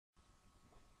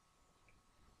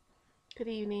Good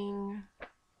evening.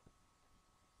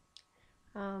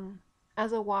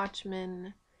 As a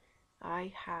watchman,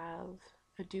 I have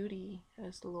a duty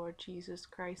as the Lord Jesus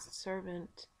Christ's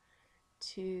servant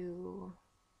to,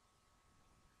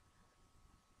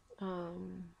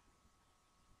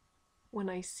 when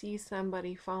I see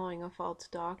somebody following a false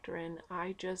doctrine,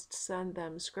 I just send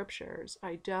them scriptures.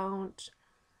 I don't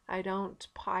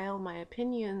pile my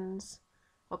opinions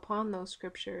upon those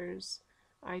scriptures.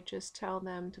 I just tell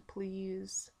them to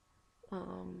please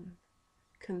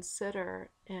consider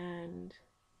and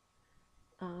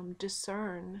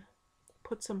discern,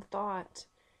 put some thought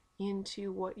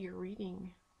into what you're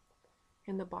reading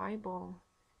in the Bible,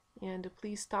 and to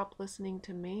please stop listening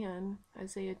to man.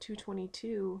 Isaiah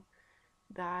 2:22,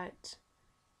 that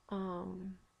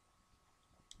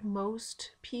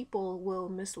most people will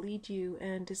mislead you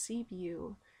and deceive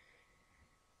you.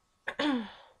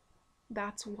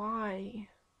 That's why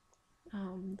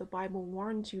the Bible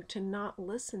warns you to not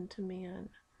listen to man.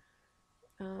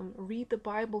 Read the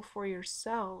Bible for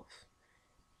yourself.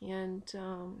 And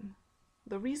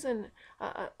the reason,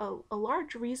 a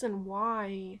large reason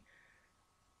why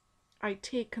I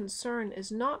take concern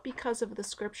is not because of the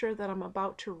scripture that I'm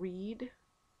about to read.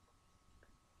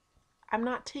 I'm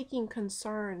not taking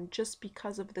concern just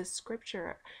because of this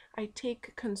scripture. I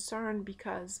take concern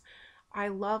because I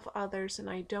love others and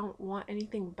I don't want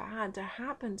anything bad to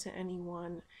happen to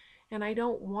anyone. And I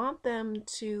don't want them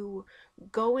to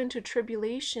go into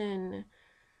tribulation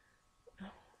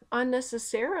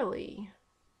unnecessarily.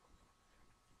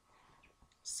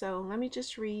 So let me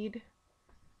just read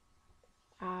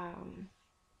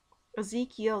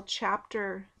Ezekiel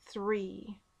chapter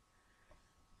 3,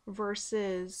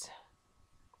 verses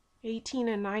 18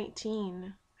 and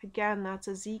 19. Again, that's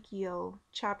Ezekiel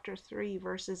chapter 3,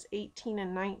 verses 18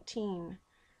 and 19.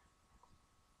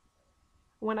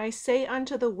 When I say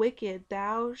unto the wicked,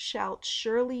 thou shalt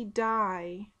surely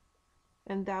die,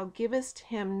 and thou givest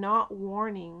him not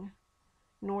warning,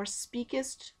 nor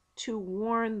speakest to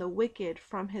warn the wicked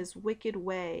from his wicked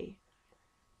way,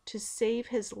 to save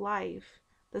his life,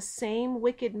 the same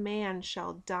wicked man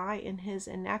shall die in his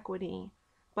iniquity,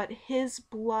 but his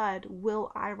blood will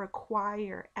I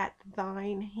require at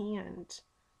thine hand.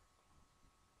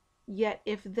 Yet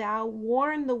if thou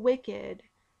warn the wicked,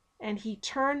 and he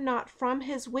turn not from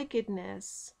his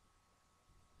wickedness,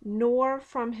 nor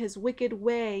from his wicked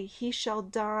way, he shall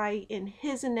die in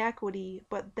his iniquity,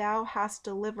 but thou hast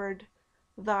delivered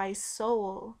thy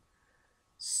soul.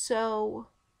 So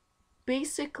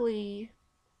basically,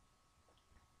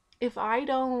 if I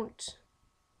don't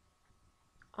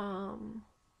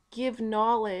give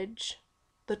knowledge,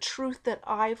 the truth that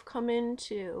I've come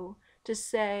into, to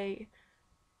say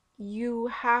you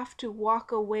have to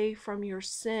walk away from your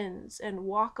sins and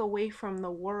walk away from the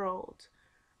world.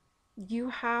 You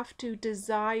have to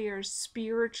desire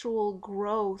spiritual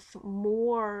growth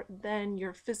more than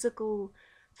your physical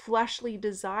fleshly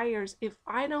desires. If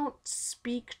I don't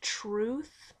speak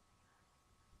truth,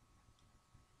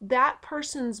 that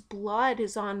person's blood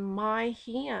is on my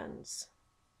hands.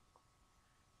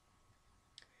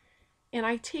 And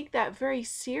I take that very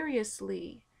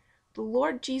seriously. The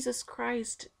Lord Jesus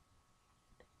Christ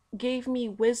gave me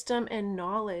wisdom and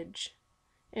knowledge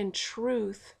and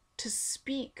truth to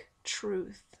speak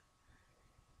truth.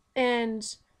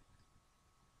 And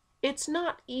it's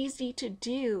not easy to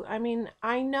do. I mean,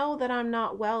 I know that I'm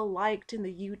not well liked in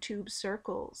the YouTube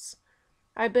circles.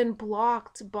 I've been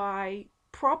blocked by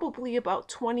probably about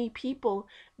 20 people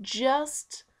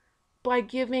just by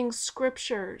giving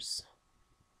scriptures.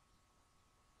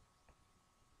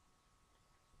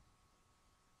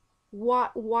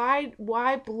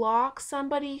 Why block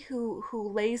somebody who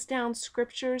lays down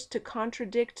scriptures to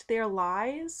contradict their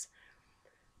lies?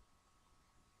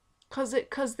 Because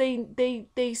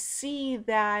they see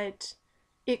that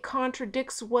it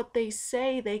contradicts what they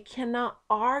say. They cannot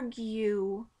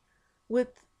argue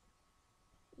with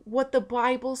what the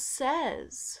Bible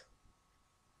says.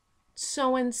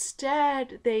 So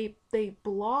instead, they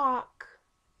block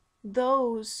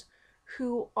those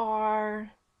who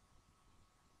are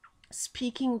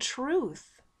speaking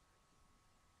truth.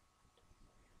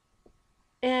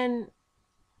 And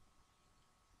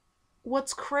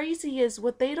what's crazy is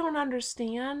what they don't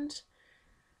understand.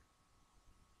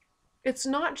 It's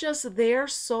not just their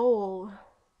soul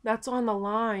that's on the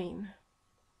line.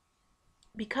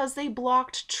 Because they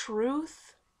blocked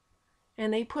truth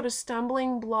and they put a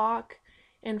stumbling block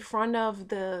in front of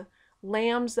the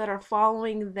lambs that are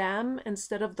following them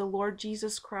instead of the Lord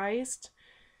Jesus Christ,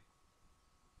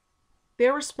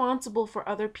 they're responsible for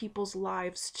other people's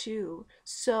lives too.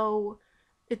 So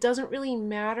It doesn't really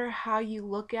matter how you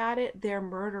look at it, they're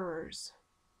murderers.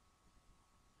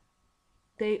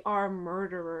 They are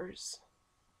murderers.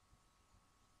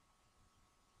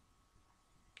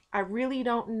 I really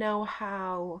don't know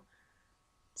how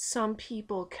some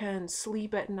people can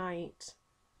sleep at night.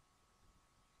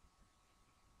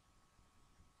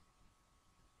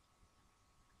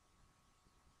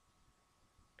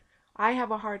 I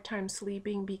have a hard time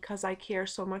sleeping because I care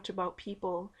so much about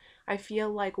people. I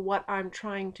feel like what I'm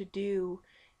trying to do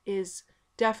is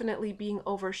definitely being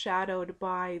overshadowed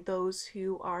by those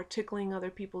who are tickling other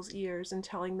people's ears and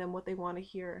telling them what they want to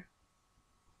hear.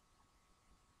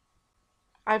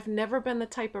 I've never been the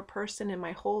type of person in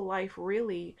my whole life,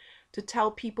 really, to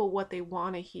tell people what they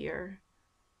want to hear.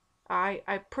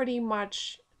 I pretty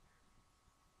much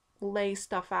lay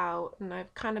stuff out, and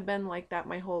I've kind of been like that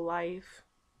my whole life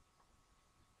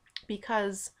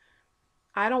because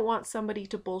I don't want somebody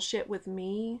to bullshit with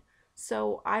me,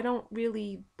 so I don't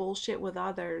really bullshit with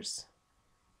others.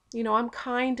 You know, I'm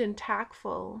kind and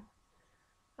tactful,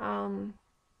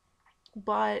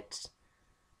 but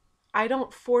I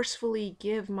don't forcefully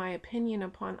give my opinion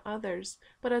upon others.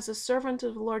 But as a servant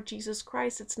of the Lord Jesus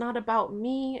Christ, it's not about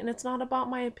me and it's not about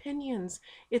my opinions.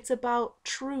 It's about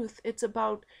truth. It's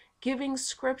about giving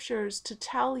scriptures to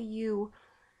tell you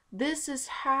this is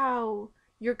how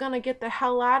you're going to get the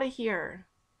hell out of here.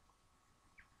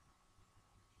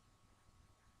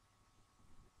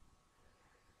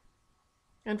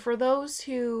 And for those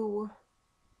who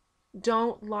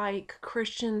don't like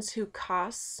Christians who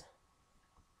cuss,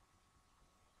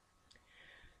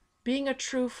 being a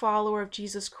true follower of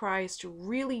Jesus Christ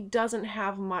really doesn't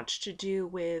have much to do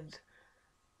with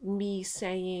me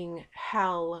saying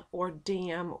hell or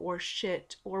damn or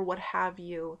shit or what have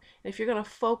you. And if you're going to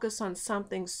focus on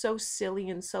something so silly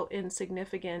and so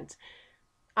insignificant,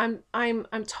 I'm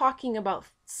talking about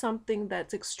something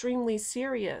that's extremely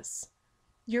serious.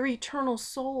 Your eternal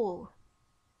soul.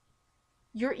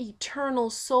 Your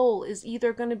eternal soul is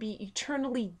either going to be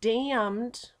eternally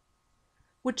damned,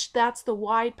 which that's the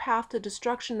wide path to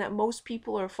destruction that most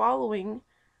people are following,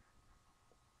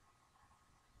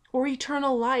 or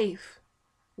eternal life,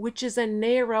 which is a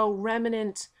narrow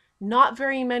remnant. Not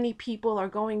very many people are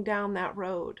going down that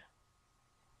road.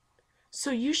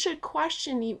 So you should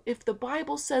question if the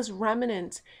Bible says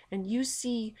remnant and you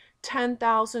see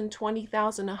 10,000,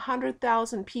 20,000,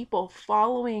 100,000 people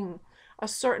following a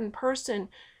certain person,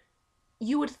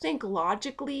 you would think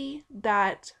logically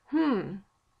that,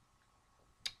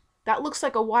 that looks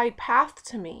like a wide path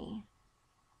to me.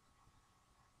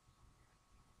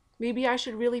 Maybe I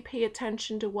should really pay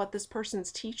attention to what this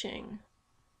person's teaching.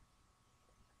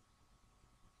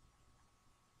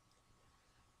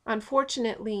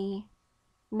 Unfortunately,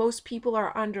 most people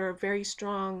are under a very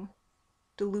strong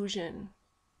delusion.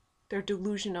 They're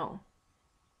delusional.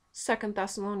 2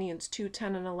 Thessalonians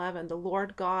 2:10 and 11, the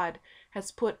Lord God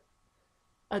has put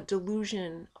a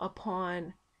delusion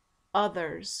upon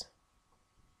others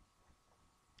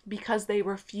because they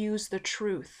refuse the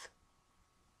truth.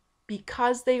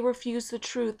 Because they refuse the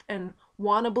truth and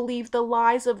want to believe the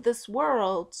lies of this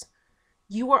world,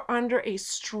 you are under a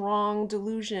strong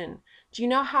delusion. Do you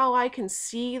know how I can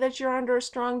see that you're under a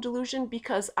strong delusion?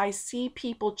 Because I see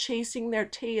people chasing their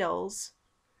tails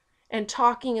and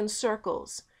talking in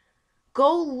circles.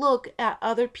 Go look at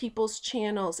other people's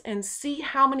channels and see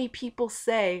how many people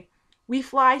say, "We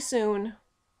fly soon.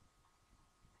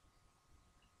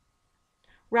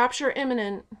 Rapture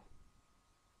imminent."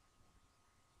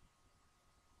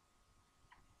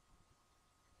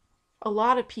 A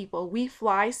lot of people, "We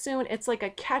fly soon." It's like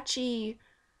a catchy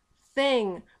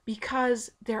thing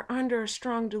because they're under a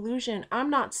strong delusion. I'm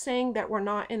not saying that we're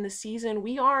not in the season.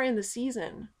 We are in the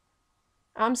season.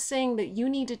 I'm saying that you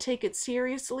need to take it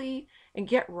seriously and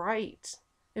get right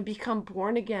and become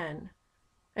born again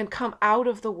and come out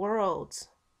of the world.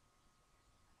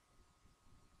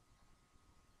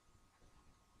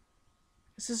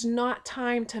 This is not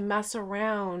time to mess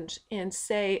around and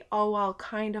say, "Oh, I'll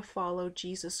kind of follow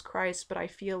Jesus Christ, but I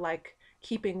feel like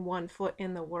keeping one foot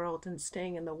in the world and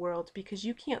staying in the world," because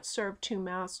you can't serve two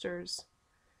masters.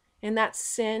 And that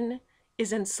sin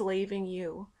is enslaving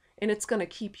you, and it's going to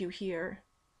keep you here.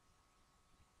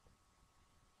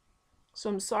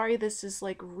 So I'm sorry this is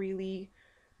like really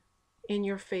in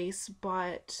your face,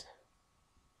 but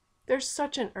there's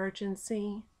such an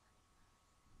urgency.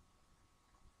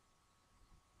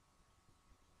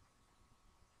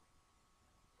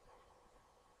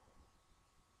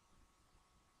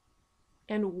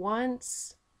 And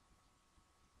once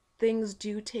things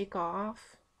do take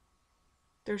off,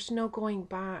 there's no going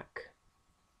back.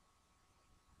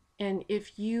 And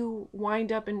if you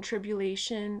wind up in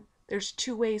tribulation, there's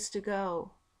two ways to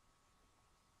go: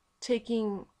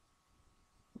 taking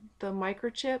the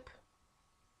microchip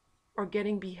or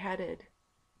getting beheaded.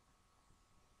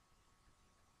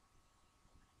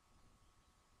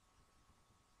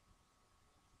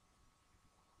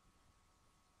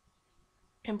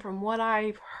 And from what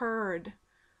I've heard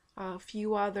a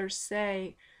few others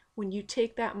say, when you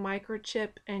take that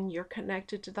microchip and you're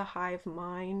connected to the hive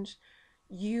mind,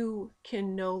 you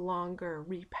can no longer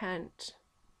repent.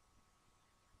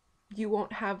 You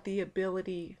won't have the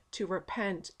ability to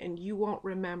repent, and you won't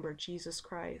remember Jesus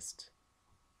Christ.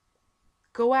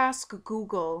 Go ask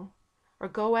Google, or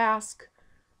go ask,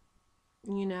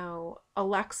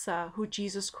 Alexa who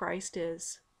Jesus Christ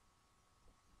is.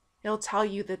 It'll tell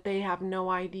you that they have no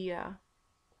idea.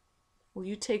 Will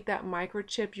you take that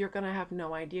microchip? You're going to have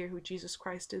no idea who Jesus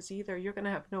Christ is either. You're going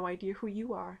to have no idea who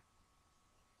you are.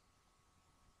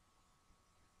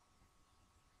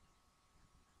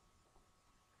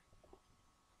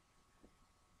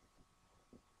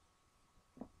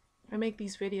 I make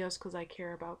these videos because I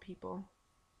care about people.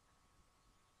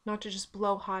 Not to just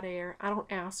blow hot air. I don't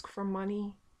ask for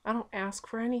money. I don't ask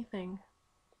for anything.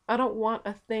 I don't want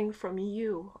a thing from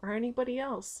you or anybody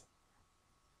else.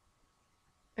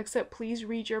 Except please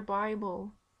read your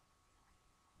Bible.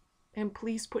 And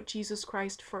please put Jesus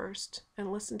Christ first and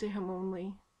listen to him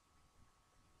only.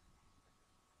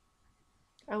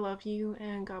 I love you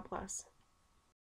and God bless.